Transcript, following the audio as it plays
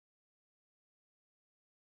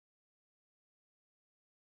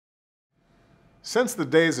Since the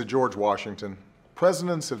days of George Washington,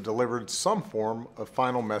 presidents have delivered some form of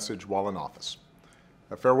final message while in office,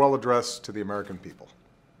 a farewell address to the American people.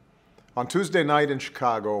 On Tuesday night in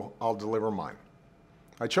Chicago, I'll deliver mine.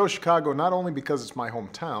 I chose Chicago not only because it's my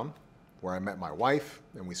hometown, where I met my wife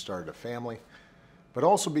and we started a family, but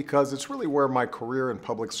also because it's really where my career in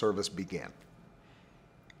public service began.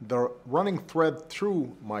 The running thread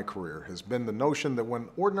through my career has been the notion that when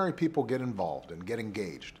ordinary people get involved and get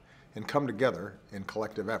engaged and come together in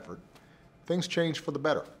collective effort, things change for the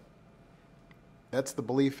better. That's the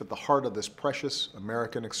belief at the heart of this precious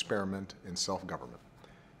American experiment in self-government.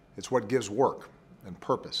 It's what gives work and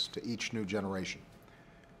purpose to each new generation.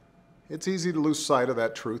 It's easy to lose sight of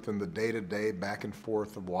that truth in the day-to-day back and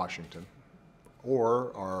forth of Washington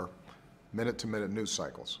or our minute-to-minute news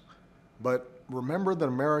cycles. But remember that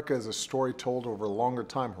America is a story told over a longer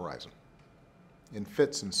time horizon, in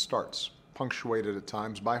fits and starts, punctuated at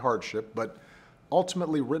times by hardship, but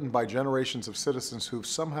ultimately written by generations of citizens who've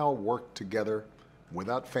somehow worked together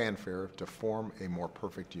without fanfare to form a more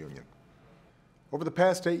perfect union. Over the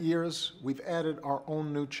past 8 years, we've added our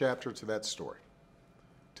own new chapter to that story.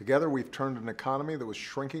 Together, we've turned an economy that was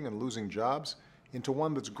shrinking and losing jobs into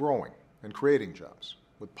one that's growing and creating jobs,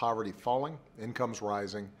 with poverty falling, incomes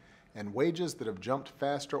rising, and wages that have jumped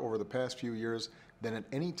faster over the past few years than at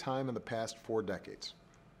any time in the past 4 decades.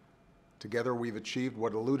 Together, we've achieved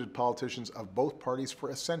what eluded politicians of both parties for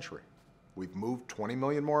a century. We've moved 20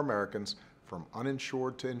 million more Americans from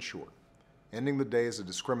uninsured to insured, ending the days of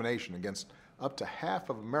discrimination against up to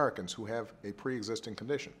half of Americans who have a pre-existing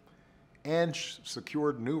condition, and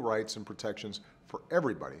secured new rights and protections for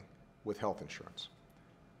everybody with health insurance.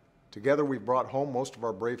 Together, we've brought home most of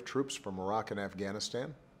our brave troops from Iraq and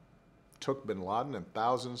Afghanistan, took bin Laden and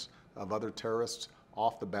thousands of other terrorists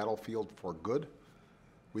off the battlefield for good.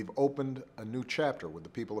 We've opened a new chapter with the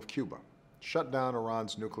people of Cuba, shut down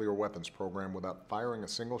Iran's nuclear weapons program without firing a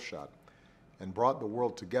single shot, and brought the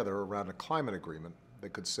world together around a climate agreement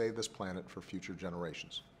that could save this planet for future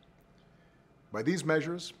generations. By these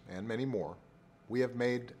measures, and many more, we have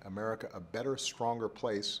made America a better, stronger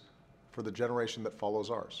place for the generation that follows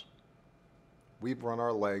ours. We've run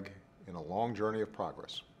our leg in a long journey of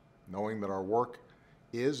progress, knowing that our work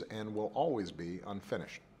is and will always be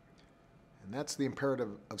unfinished. And that's the imperative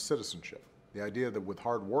of citizenship, the idea that with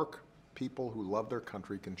hard work, people who love their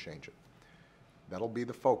country can change it. That'll be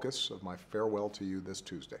the focus of my farewell to you this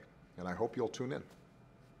Tuesday, and I hope you'll tune in.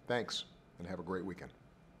 Thanks, and have a great weekend.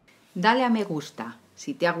 Dale a me gusta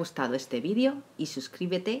si te ha gustado este vídeo y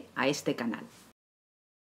suscríbete a este canal.